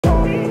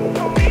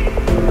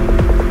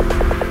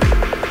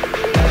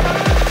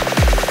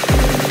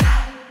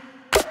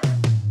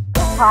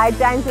Hi,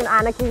 James and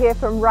Annika here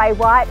from Ray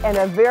White, and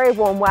a very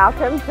warm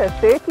welcome to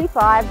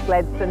 35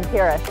 Gladstone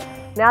Terrace.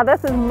 Now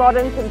this is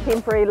modern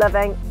contemporary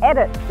living at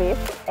its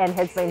best and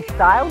has been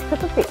styled to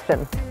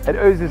perfection. It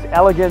oozes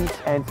elegance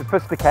and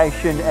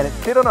sophistication, and it's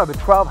set on over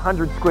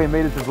 1,200 square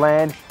metres of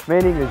land,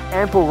 meaning there's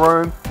ample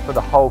room for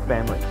the whole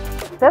family.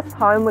 This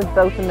home was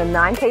built in the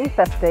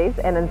 1950s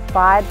and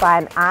inspired by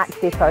an Art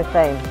Deco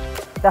theme.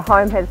 The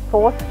home has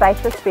 4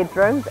 spacious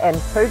bedrooms and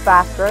 2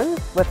 bathrooms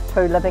with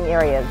 2 living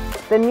areas.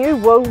 The new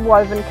wool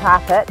woven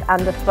carpet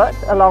underfoot,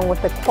 along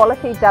with the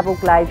quality double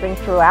glazing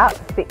throughout,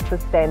 sets the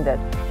standard.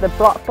 The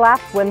block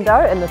glass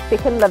window in the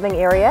second living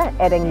area,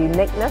 adding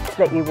uniqueness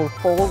that you will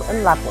fall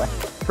in love with.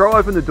 Throw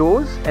open the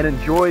doors and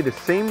enjoy the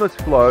seamless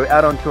flow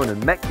out onto an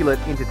immaculate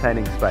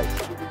entertaining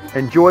space.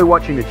 Enjoy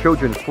watching the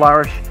children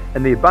flourish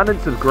in the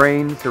abundance of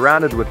green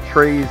surrounded with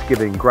trees,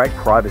 giving great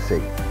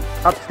privacy.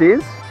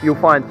 Upstairs, you'll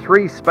find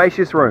 3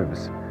 spacious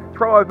rooms.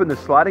 Throw open the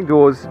sliding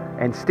doors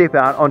and step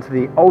out onto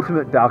the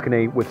ultimate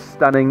balcony with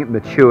stunning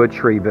mature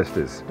tree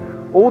vistas.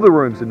 All the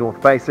rooms are north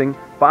facing,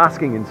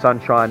 basking in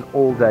sunshine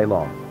all day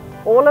long.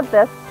 All of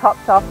this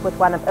topped off with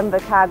one of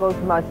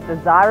Invercargill's most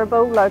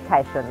desirable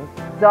locations,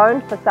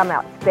 zoned for some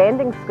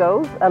outstanding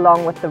schools,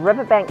 along with the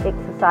riverbank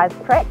exercise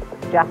track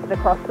just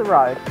across the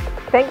road.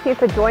 Thank you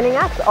for joining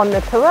us on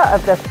the tour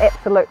of this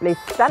absolutely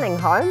stunning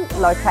home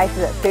located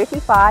at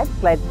 35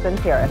 Gladstone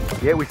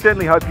Terrace. Yeah, we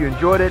certainly hope you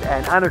enjoyed it,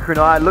 and Annika and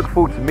I look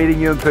forward to meeting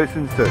you in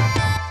person soon.